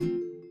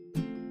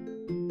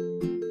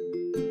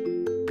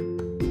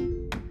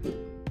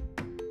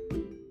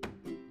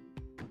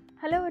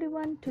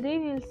Today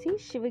we will see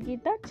Shiva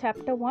Gita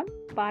chapter 1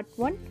 part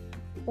 1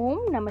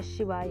 Om Namah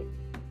Shivaya.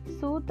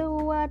 Suta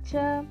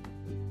Uvacha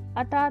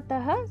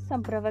Atataha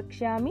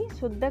Sampravakshami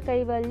Suddha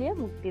Kaivalya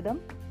Muktidam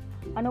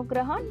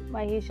Anugrahan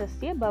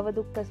Maheshasya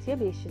Bhavadukkasya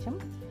Veshajam.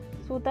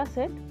 Suta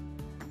said,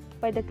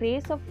 by the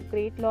grace of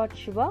great Lord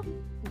Shiva,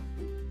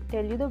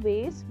 tell you the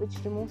ways which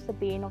removes the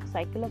pain of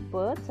cycle of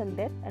births and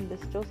death and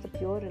bestows the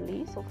pure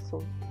release of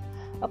soul.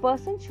 A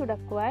person should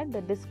acquire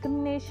the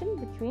discrimination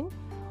between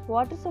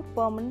what is of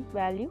permanent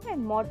value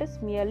and what is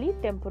merely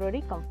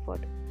temporary comfort,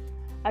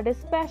 a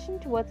dispassion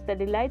towards the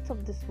delights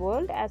of this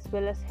world as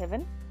well as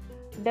heaven,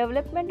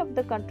 development of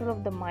the control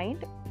of the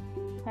mind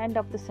and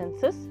of the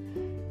senses,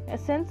 a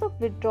sense of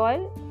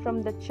withdrawal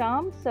from the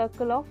charmed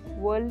circle of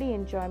worldly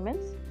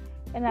enjoyments,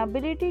 an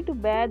ability to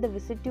bear the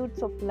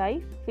vicissitudes of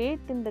life, faith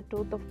in the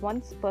truth of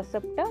one's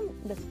preceptor,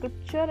 the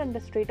scripture and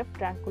the state of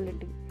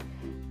tranquility,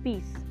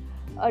 peace,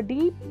 a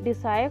deep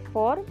desire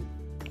for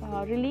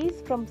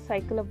release from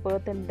cycle of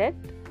birth and death.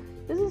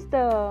 This is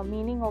the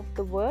meaning of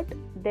the word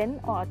then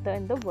or other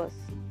in the verse.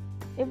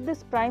 If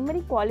this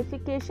primary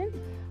qualification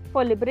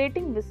for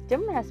liberating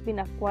wisdom has been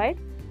acquired,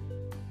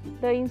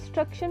 the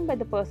instruction by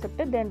the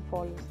preceptor then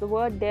follows. The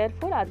word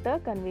therefore other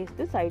conveys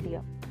this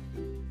idea.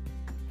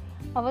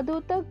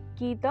 Avadhuta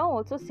Gita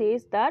also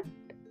says that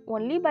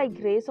only by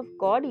grace of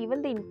God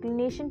even the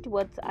inclination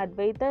towards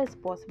Advaita is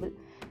possible.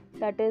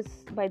 That is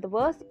by the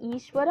verse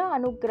Ishvara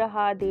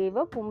Anugraha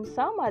Deva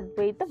Pumsam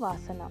Advaita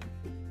Vasana.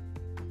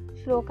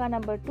 Shloka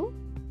number 2.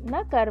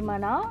 Na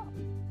karmana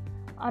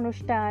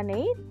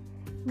anushtane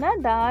na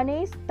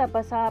danes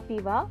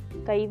tapasapiva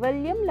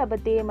kaivalyam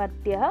labate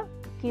matya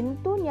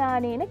kintu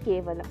jnanena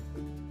kevalam.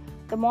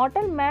 The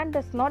mortal man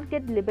does not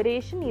get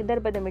liberation either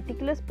by the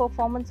meticulous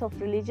performance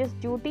of religious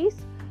duties,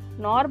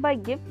 nor by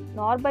gift,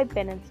 nor by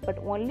penance, but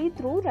only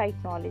through right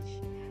knowledge.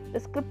 The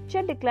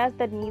scripture declares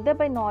that neither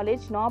by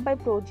knowledge, nor by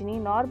progeny,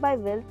 nor by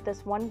wealth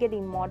does one get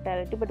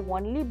immortality, but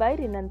only by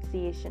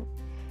renunciation.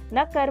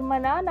 Na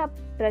karmana na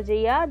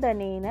prajaya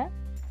danena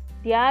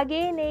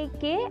tyage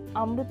neke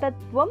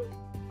amrutatvam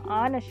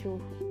anashuhu.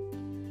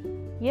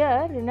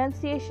 Here,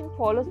 renunciation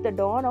follows the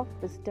dawn of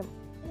wisdom.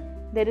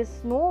 There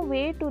is no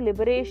way to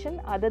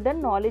liberation other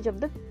than knowledge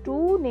of the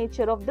true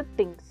nature of the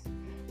things.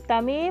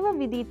 Tameva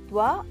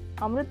viditva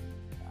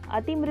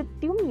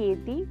atimrityum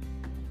yeti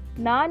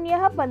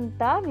Nanyaha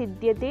Panta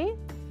Vidyate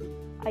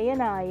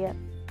Ayanaya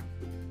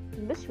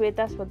in the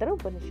Shvetasvatara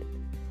Upanishad.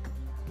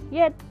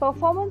 Yet,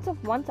 performance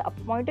of one's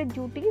appointed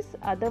duties,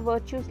 other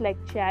virtues like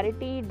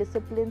charity,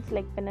 disciplines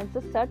like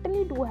penances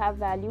certainly do have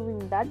value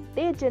in that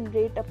they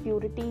generate a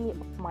purity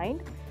of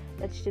mind,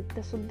 that's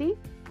Chitta Suddhi.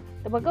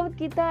 The Bhagavad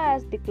Gita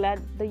has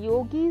declared the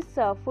yogis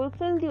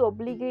fulfill the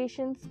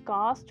obligations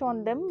cast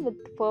on them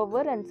with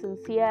fervor and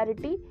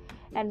sincerity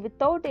and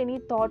without any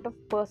thought of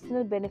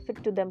personal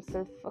benefit to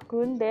themselves,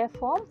 accruing their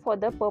form for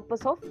the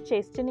purpose of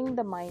chastening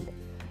the mind.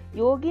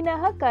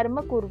 Yoginaha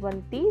karma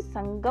kurvanti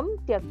sangam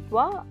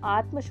tyaktva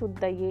atma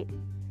shuddhaye.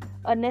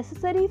 A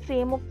necessary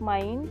frame of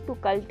mind to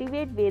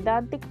cultivate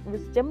Vedantic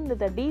wisdom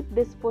with a deep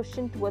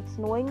disposition towards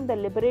knowing the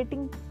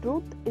liberating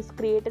truth is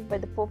created by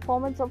the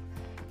performance of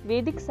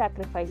Vedic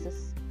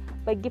sacrifices,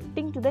 by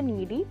gifting to the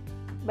needy,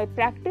 by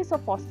practice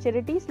of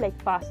austerities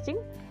like fasting,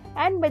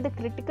 and by the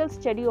critical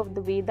study of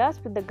the Vedas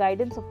with the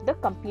guidance of the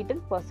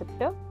competent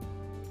preceptor,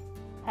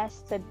 as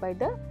said by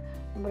the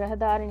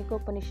Brihadaranyaka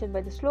Upanishad by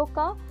the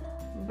sloka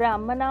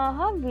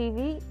Brahmanaha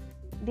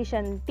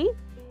vividishanti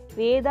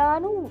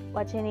Vedanu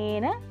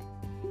vachanena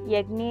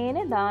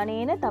yagnena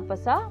danena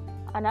tapasa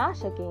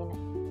anashakena.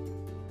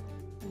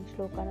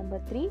 Shloka number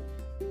 3.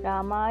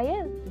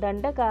 Ramaya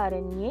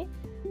dandakaranye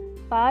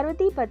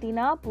Parvati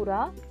patina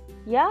pura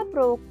ya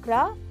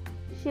prokra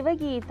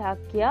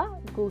Shivagītākya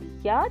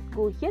guhyat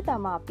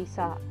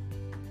guhyatamapisa.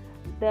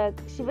 The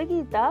Shiva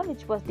Gita,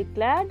 which was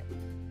declared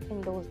in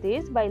those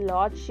days by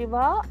Lord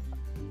Shiva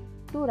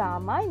to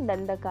Rama in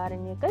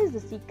Dandakaranyaka, is the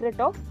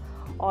secret of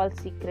all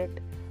secret.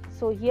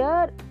 So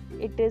here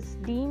it is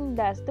deemed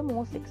as the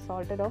most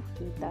exalted of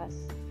Gitas.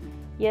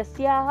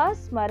 Yasyaha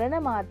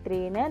smarana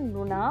matrena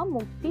nuna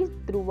mukti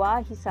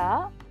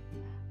druvahisa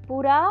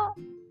pura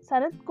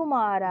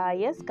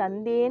sanatkumaraya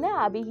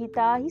skandena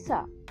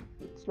abhihitahisa.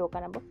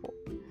 Sloka number 4.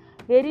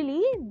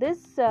 Verily,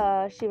 this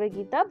Shiva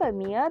Gita, by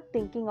mere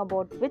thinking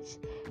about which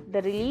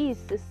the release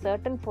is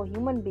certain for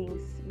human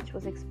beings, which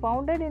was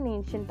expounded in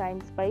ancient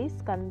times by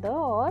Skanda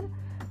or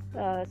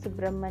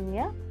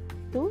Subramanya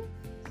to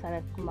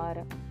Sanat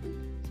Kumara.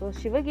 So,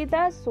 Shiva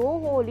Gita is so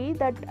holy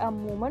that a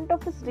moment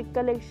of his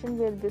recollection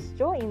will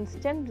bestow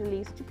instant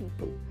release to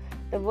people.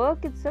 The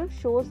work itself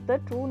shows the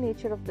true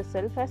nature of the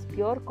self as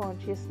pure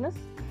consciousness,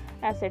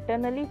 as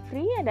eternally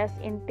free and as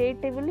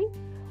intuitively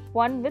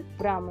one with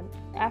Brahman,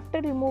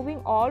 after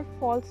removing all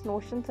false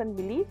notions and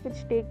belief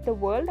which take the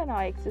world and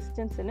our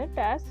existence in it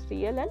as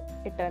real and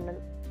eternal.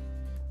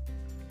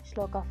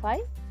 Shloka 5.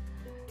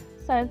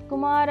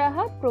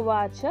 Sanatkumaraha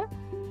Pravacha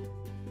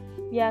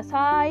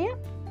Vyasaya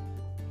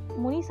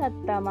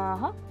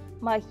Munisattamaha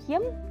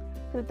Mahyam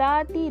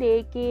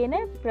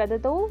Kritatirekena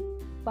Pradato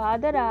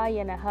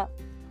Badarayanaha.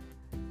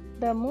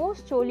 The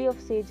most holy of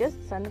sages,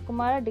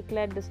 Sanakumara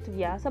declared this to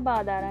Vyasa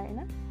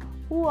Badarayana,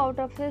 who out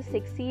of his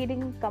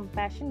exceeding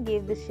compassion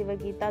gave this Shiva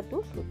Gita to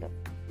Sruta.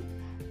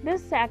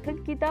 This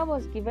sacred Gita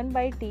was given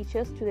by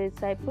teachers to their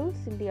disciples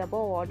in the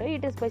above order.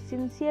 It is by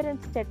sincere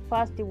and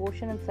steadfast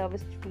devotion and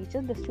service to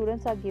teachers the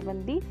students are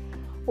given the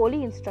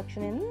holy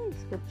instruction in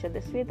scripture. The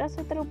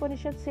Svetasvatara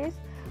Upanishad says,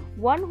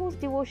 one whose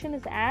devotion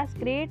is as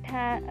great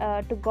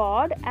to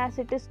God as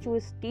it is to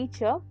his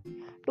teacher,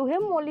 to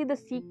him only the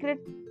secret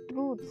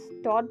truths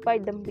taught by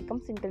them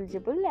becomes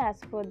intelligible. As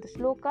per the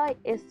shloka,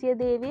 Yasya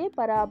deve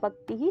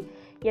parabhaktihi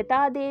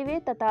yata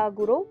deve tata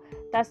guru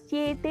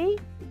tasyete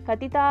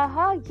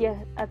katitaha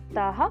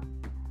yattaha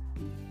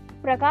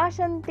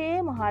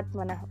prakashante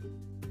mahatmanah.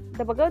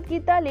 The Bhagavad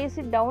Gita lays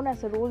it down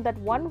as a rule that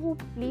one who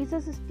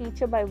pleases his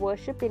teacher by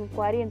worship,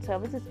 inquiry and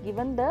service is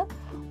given the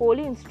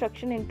holy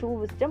instruction in true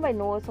wisdom by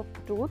knowers of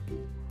truth.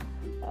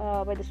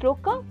 By the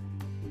shloka,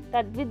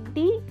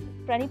 Tadviddi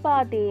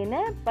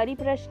pranipadena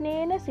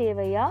pariprashnena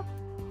sevaya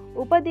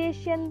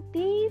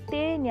upadeshyanti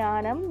te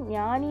jnanam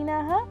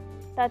jnaninaha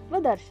tattva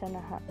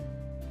darshanaha.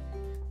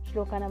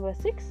 Shloka number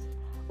 6.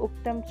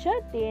 Uktam cha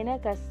tena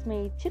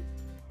kasmaichit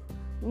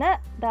na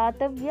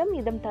datavyam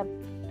idam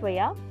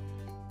tvaya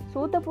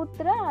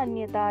Sutaputra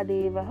anyata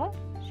devaha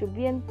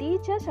shubhyanti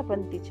cha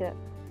shapanti cha.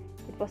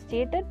 It was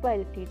stated by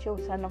the teacher,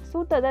 son of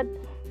Suta, that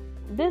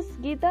this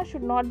Gita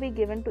should not be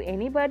given to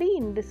anybody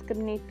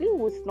indiscriminately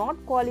who is not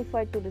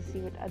qualified to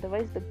receive it.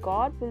 Otherwise, the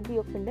god will be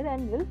offended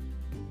and you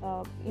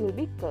will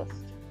be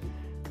cursed.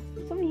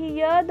 So we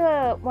hear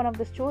one of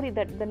the story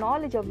that the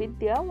knowledge of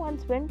Vidya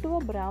once went to a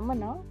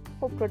Brahmana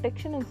for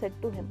protection and said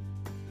to him,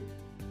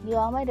 "You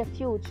are my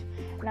refuge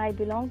and I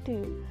belong to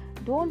you.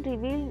 Don't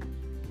reveal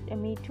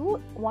me to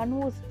one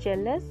who is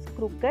jealous,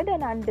 crooked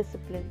and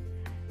undisciplined.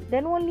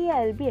 Then only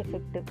I will be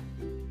effective."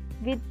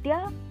 Vidya,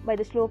 by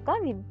the shloka,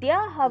 Vidya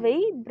havai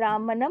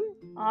brahmanam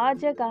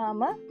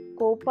ajagama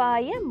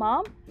kopaya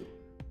mam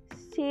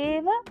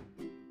seva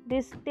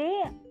diste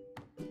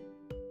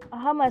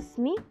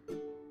ahamasmi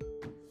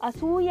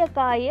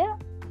asuyakaya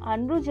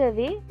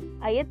anrujave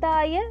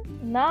ayataya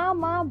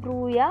nama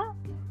bruya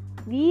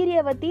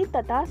viryavati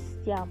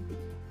tatasyam.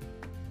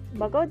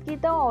 Bhagavad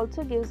Gita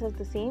also gives us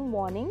the same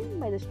warning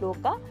by the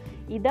shloka,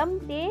 idam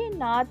te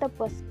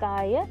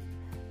natapaskaya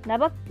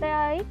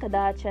nabhaktaya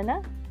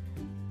kadachana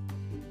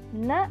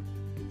na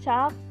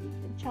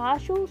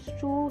chashu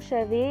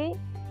shrushave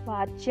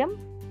vachyam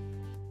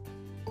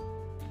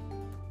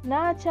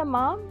na cha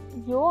mam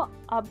yo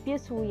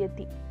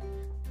abhyasuyati.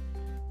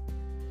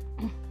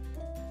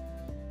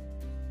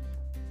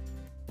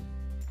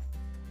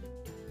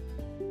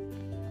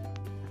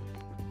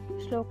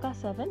 Shloka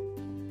 7.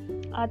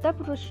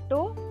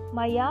 Ataprushto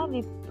maya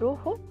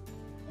viproho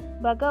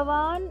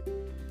Bhagavan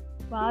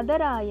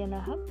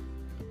Vadarayanah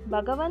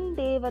Bhagavan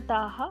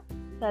Devataha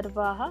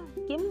Sarvaha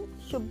Kim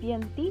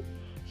Shubhyanti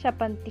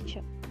Shapanti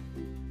Cha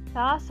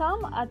Tasam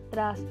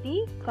Atrasti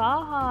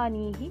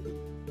Kahanihi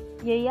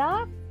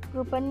Yaya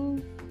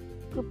Krupyanti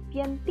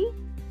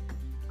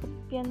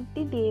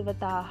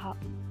Devataha.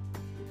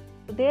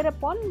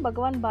 Thereupon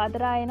Bhagavan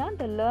Badarayana,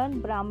 the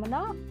learned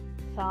Brahmana,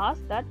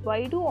 asked that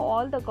why do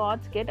all the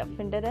gods get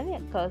offended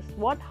and cursed?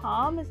 What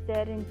harm is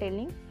there in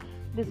telling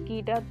this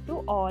Gita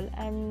to all,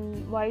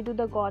 and why do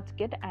the gods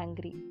get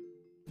angry?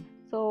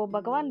 So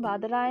Bhagavan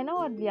Badarayana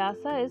or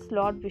Vyasa is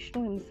Lord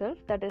Vishnu himself,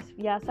 that is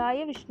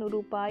Vyasaya Vishnu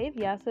Rupaya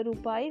Vyasa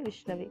Rupaya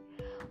Vishnave.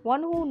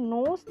 One who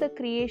knows the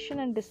creation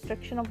and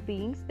destruction of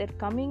beings, their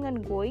coming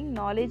and going,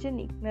 knowledge and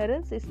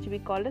ignorance is to be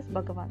called as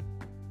Bhagavan.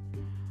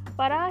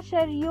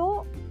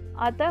 Parasharyo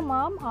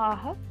atamam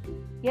aha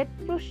yat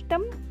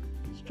prushtam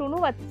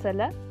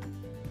Shrunuvatsala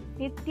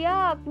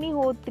Nitya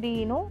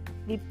Agnihotrino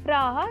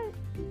Vipraha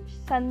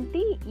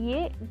Santi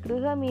Ye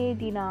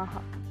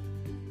Grihamedinaha.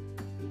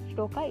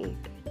 Shloka 8.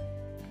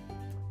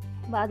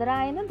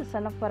 Badarayana, the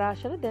son of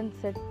Parashara, then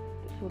said to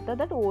Suta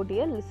that, "O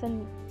dear,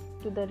 listen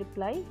to the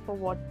reply for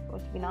what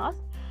was been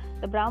asked.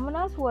 The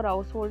Brahmanas who are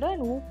householder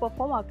and who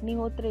perform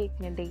Agnihotra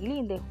Yajna daily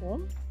in their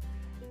home,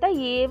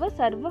 Tayeva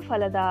Sarva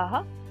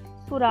Faladaha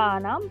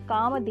Suranam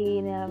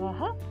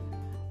Kamadenavaha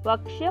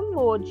Vakshyam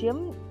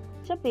Vojyam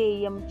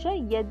Peyam cha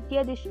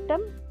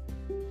yadyadishtam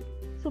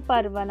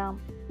suparvanam."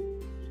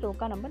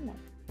 Shloka number 9.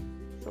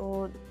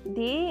 So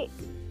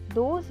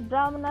those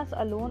Brahmanas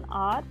alone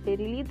are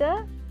verily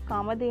the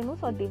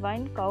Kamadhenus or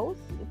divine cows,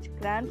 which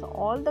grants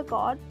all the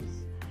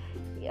gods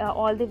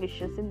all the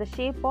wishes in the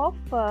shape of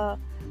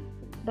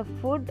the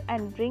food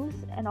and drinks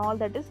and all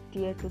that is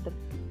dear to them.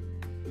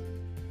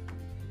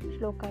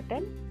 Shloka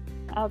 10.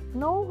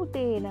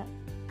 Agnohutena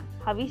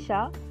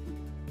havisha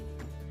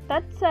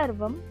tat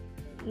sarvam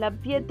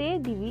labhyate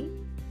divi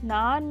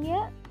nanya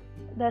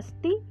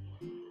dasti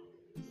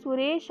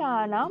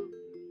sureshanam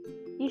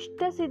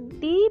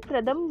ishtasiddhi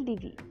pradam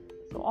divi.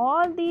 So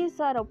all these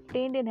are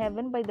obtained in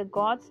heaven by the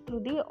gods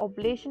through the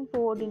oblation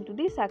poured into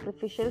the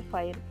sacrificial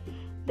fire.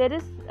 There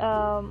is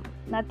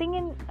nothing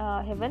in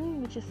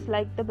heaven which is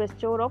like the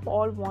bestower of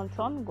all wants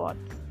on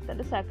gods, that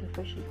is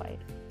sacrificial fire.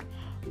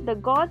 The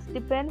gods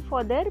depend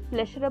for their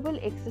pleasurable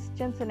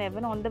existence in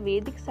heaven on the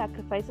Vedic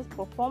sacrifices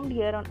performed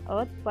here on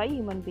earth by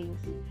human beings.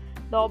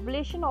 The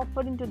oblation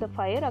offered into the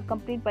fire,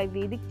 accompanied by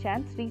Vedic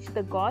chants, reach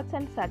the gods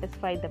and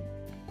satisfy them.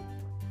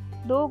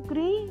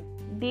 Dogri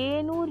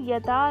denur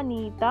yata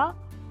nita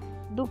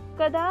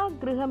dukkada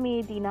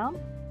grihamedinam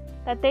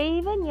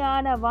tataiva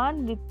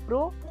jnanavan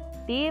vipro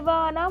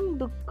devanam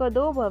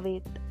dukkado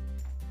bhavet.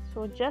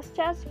 So just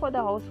as for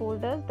the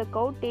householders, the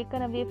cow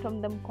taken away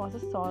from them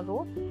causes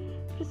sorrow,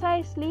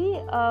 precisely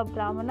a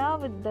Brahmana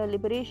with the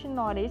liberation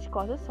knowledge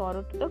causes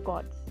sorrow to the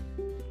gods.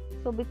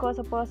 So because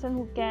a person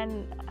who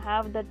can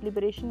have that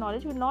liberation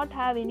knowledge will not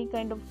have any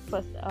kind of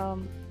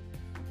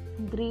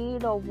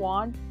greed or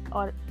want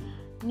or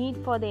need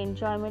for the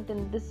enjoyment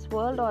in this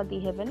world or the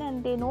heaven,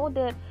 and they know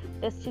their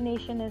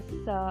destination is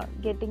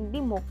getting the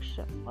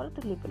moksha or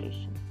the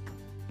liberation.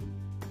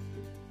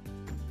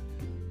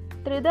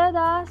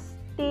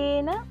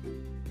 Tridadastena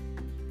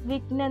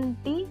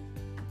vignanti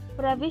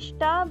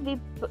pravishta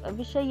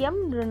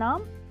vishayam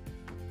nrunam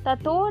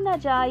tato na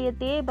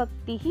jayate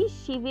bhaktihi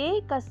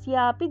shive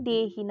kasyapi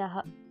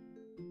dehinah.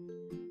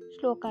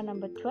 Shloka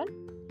number 12.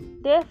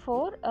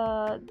 Therefore,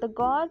 the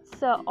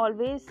gods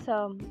always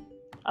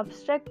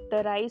obstruct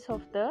the rise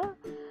of the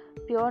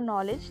pure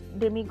knowledge,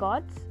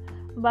 demigods,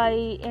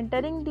 by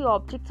entering the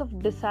objects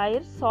of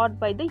desire sought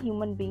by the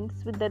human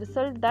beings, with the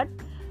result that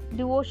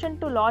devotion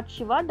to Lord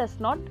Shiva does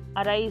not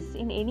arise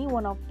in any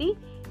one of the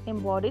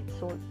embodied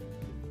souls.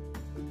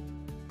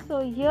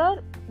 So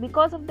here,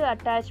 because of the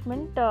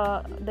attachment,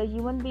 the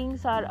human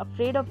beings are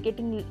afraid of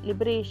getting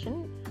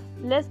liberation,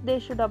 lest they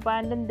should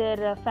abandon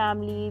their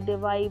family, their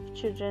wife,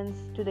 children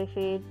to their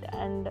fate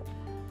and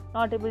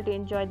not able to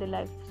enjoy their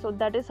life. So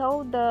that is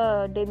how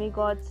the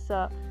demigods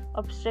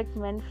obstruct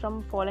men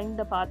from following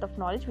the path of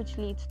knowledge, which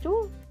leads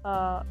to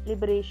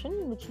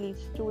liberation, which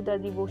leads to the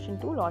devotion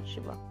to Lord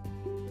Shiva.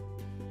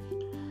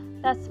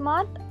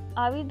 Tasmat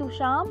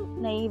avidusham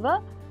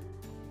naiva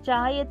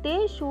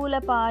jayate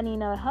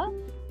shulapaninah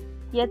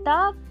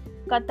yata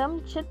katam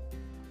chit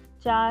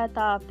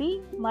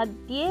jayatapi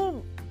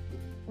madhye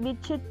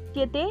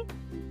vichityate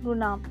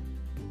runam.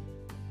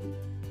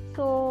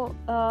 So,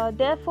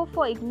 therefore,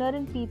 for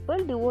ignorant people,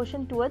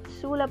 devotion towards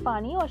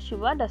Shulapani or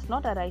Shiva does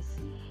not arise.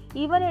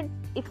 Even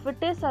if it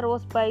is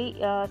arose by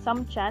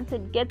some chance,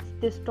 it gets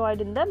destroyed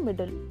in the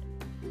middle.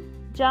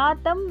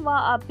 Jatam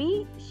va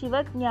api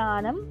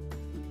Shivajnanam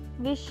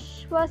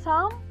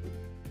Vishwasam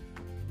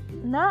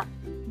na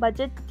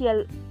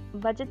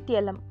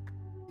bhajatyalam.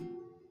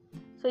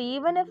 So,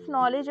 even if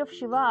knowledge of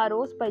Shiva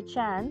arose by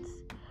chance,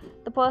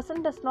 the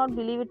person does not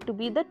believe it to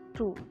be the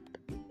truth.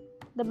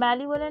 The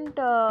malevolent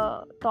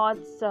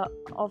thoughts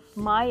of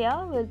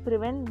Maya will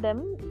prevent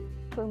them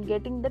from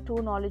getting the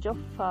true knowledge of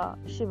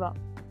Shiva.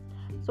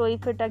 So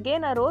if it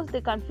again arose,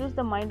 they confuse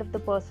the mind of the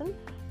person,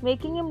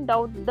 making him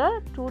doubt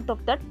the truth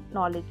of that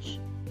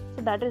knowledge.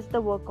 So that is the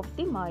work of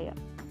the Maya.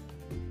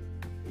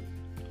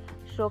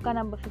 Shloka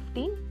number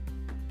 15.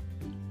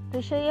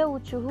 Rishaya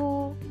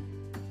uchuhu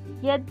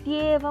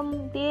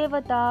yadyevam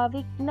devata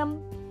vignam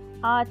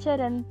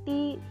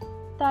acharanti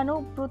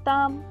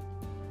tanuprutam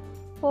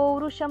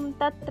Paurusham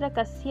tatra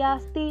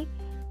kasyasti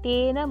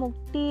tena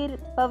muktir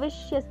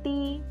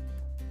bhavishyati.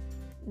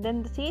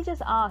 Then the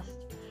sages asked,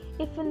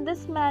 if in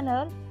this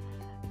manner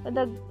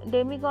the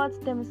demigods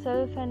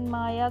themselves and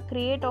Maya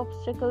create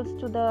obstacles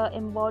to the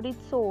embodied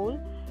soul,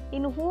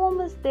 in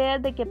whom is there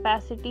the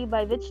capacity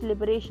by which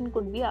liberation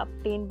could be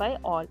obtained by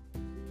all?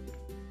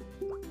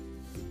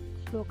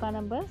 Shloka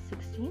number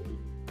 16.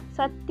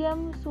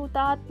 Satyam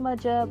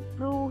sutatmaja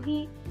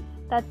bruhi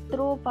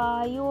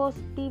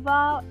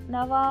tatropayostiva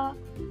nava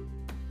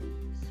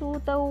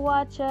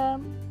sutauvacha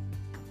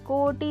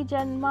koti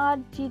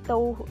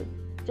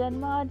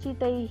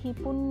janmarjitaihi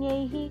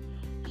punyaihi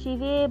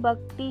shive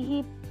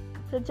bhaktihi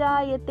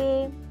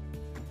prajayate.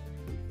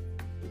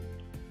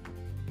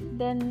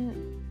 Then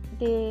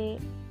they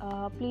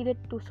pleaded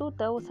to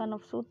Suta, O son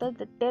of Suta,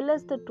 that tell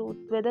us the truth,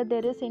 whether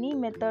there is any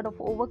method of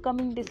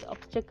overcoming these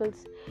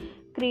obstacles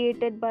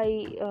created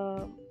by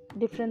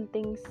different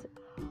things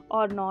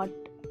or not,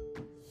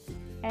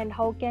 and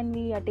how can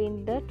we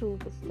attain the true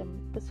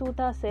wisdom. The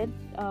Suta said,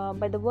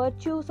 by the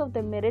virtues of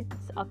the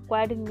merits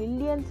acquired in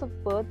millions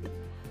of births,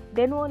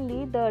 then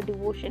only the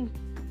devotion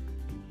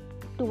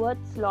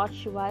towards Lord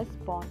Shiva is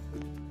born.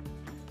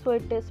 So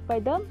it is by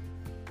the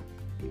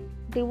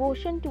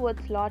devotion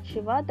towards Lord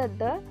Shiva that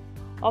the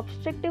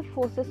obstructive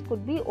forces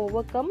could be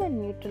overcome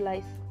and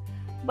neutralized.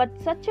 But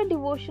such a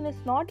devotion is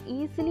not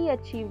easily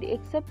achieved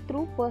except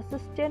through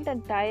persistent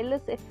and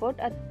tireless effort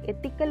at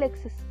ethical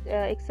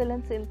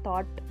excellence in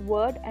thought,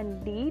 word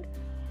and deed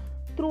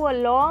through a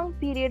long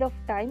period of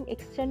time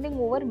extending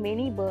over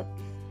many births.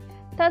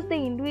 Thus, the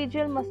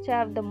individual must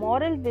have the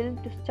moral will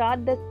to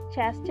start the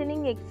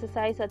chastening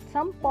exercise at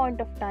some point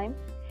of time,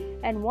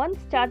 and once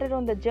started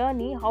on the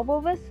journey,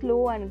 however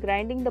slow and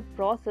grinding the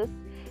process,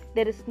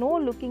 there is no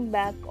looking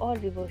back or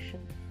reversion.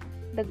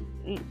 The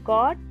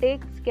God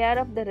takes care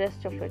of the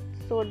rest of it.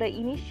 So the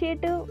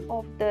initiative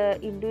of the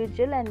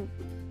individual and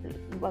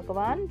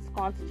Bhagavan's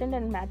constant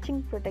and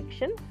matching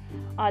protection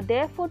are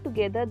therefore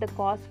together the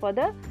cause for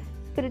the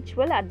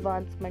spiritual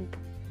advancement.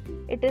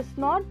 It is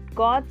not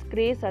God's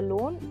grace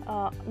alone,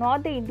 nor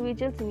the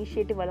individual's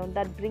initiative alone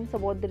that brings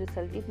about the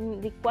result. It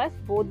requires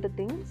both the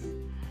things.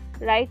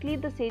 Rightly,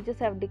 the sages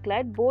have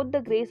declared both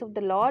the grace of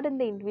the Lord and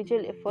the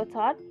individual efforts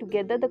are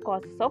together the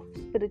causes of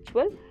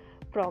spiritual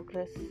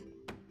progress.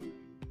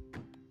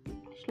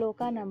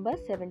 Shloka number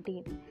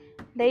 17.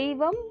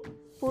 Daivam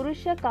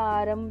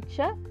Purushakaram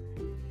cha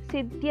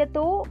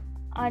Siddhyato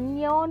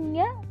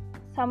Anyonya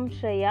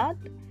Samshrayat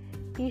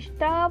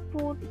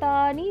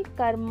Ishtaputani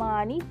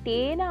Karmani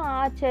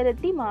Tena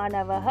Acharati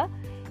Manavaha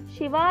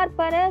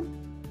Shivarpana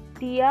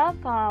Diya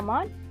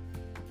Kaman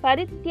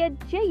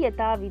Parityajya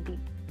Yatavidhi.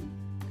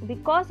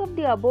 Because of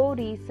the above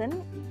reason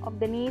of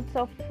the needs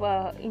of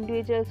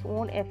individual's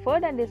own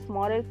effort and his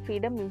moral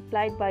freedom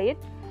implied by it,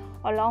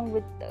 along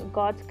with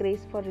God's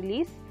grace for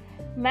release,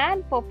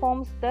 man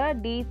performs the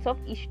deeds of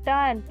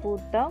Ishta and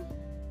Purta,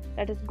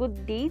 that is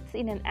good deeds,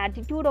 in an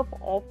attitude of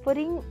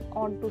offering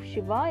onto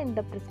Shiva in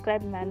the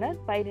prescribed manner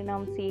by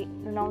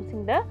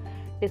renouncing the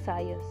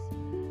desires.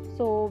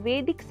 So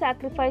Vedic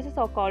sacrifices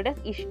are called as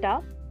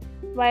Ishta,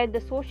 while the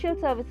social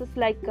services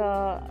like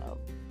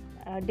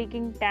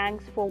digging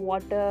tanks for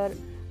water,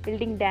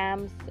 building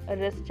dams,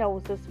 rest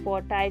houses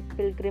for tired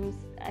pilgrims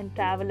and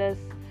travelers,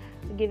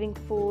 giving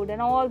food,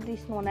 and all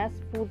these known as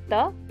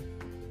Purta.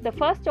 The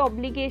first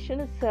obligation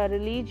is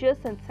religious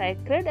and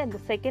sacred, and the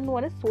second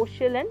one is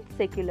social and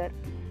secular.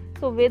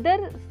 So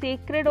whether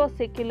sacred or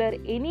secular,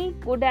 any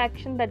good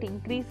action that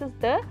increases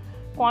the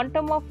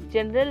quantum of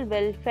general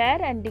welfare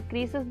and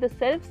decreases the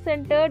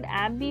self-centered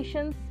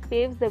ambitions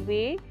paves the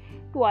way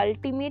to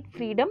ultimate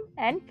freedom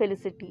and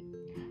felicity.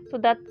 So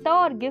datta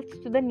or gifts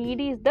to the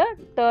needy is the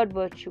third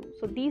virtue.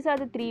 So these are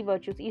the three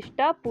virtues: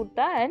 Ishta,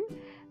 Purta and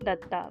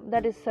Datta.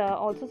 That is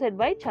also said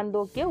by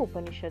Chandogya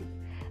Upanishad.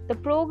 The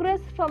progress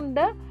from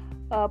the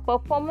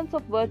performance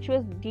of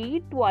virtuous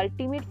deed to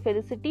ultimate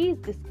felicity is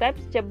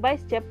described step by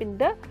step in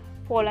the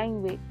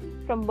following way.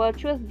 From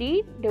virtuous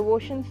deed,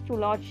 devotions to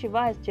Lord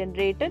Shiva is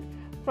generated.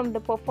 From the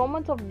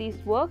performance of these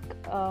work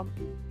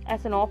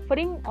as an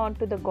offering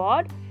onto the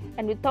God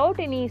and without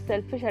any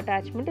selfish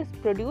attachment is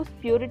produced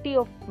purity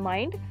of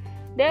mind.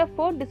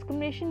 Therefore,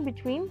 discrimination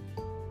between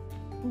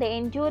the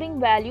enduring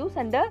values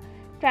and the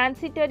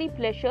transitory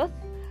pleasures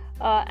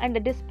and the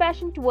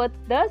dispassion towards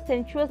the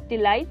sensuous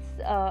delights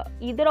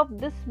either of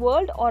this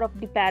world or of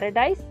the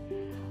paradise,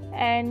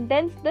 and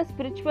thence the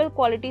spiritual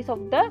qualities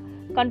of the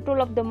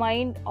control of the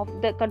mind, of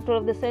the control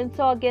of the sense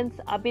organs,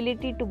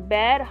 ability to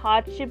bear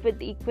hardship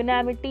with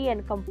equanimity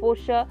and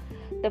composure,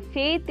 the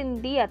faith in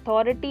the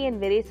authority and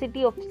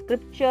veracity of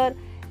scripture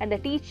and the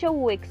teacher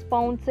who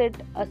expounds it,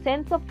 a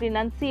sense of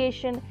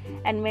renunciation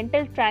and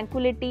mental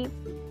tranquility,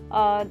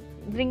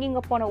 bringing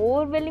upon an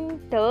overwhelming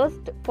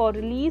thirst for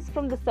release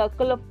from the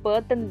circle of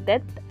birth and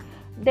death.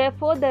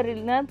 Therefore, the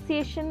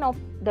renunciation of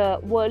the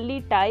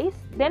worldly ties,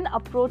 then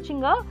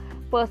approaching a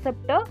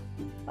perceptor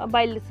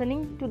by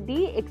listening to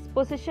the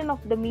exposition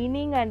of the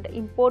meaning and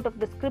import of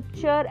the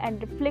scripture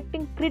and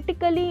reflecting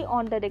critically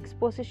on that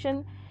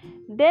exposition,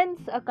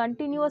 thence a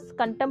continuous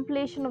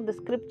contemplation of the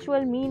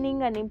scriptural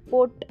meaning and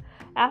import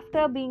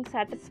after being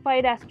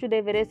satisfied as to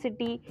their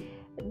veracity.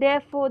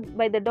 Therefore,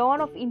 by the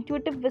dawn of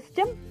intuitive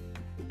wisdom,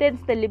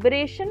 thence the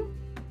liberation,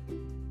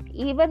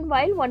 even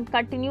while one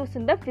continues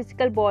in the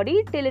physical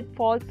body till it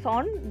falls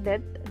on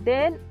death.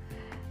 Then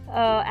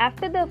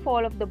after the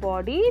fall of the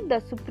body, the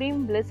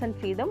supreme bliss and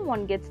freedom,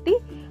 one gets the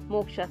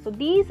moksha. So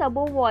these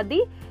above are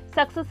the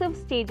successive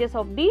stages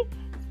of the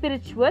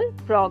spiritual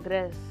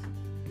progress.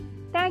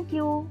 Thank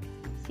you.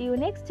 See you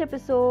next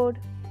episode.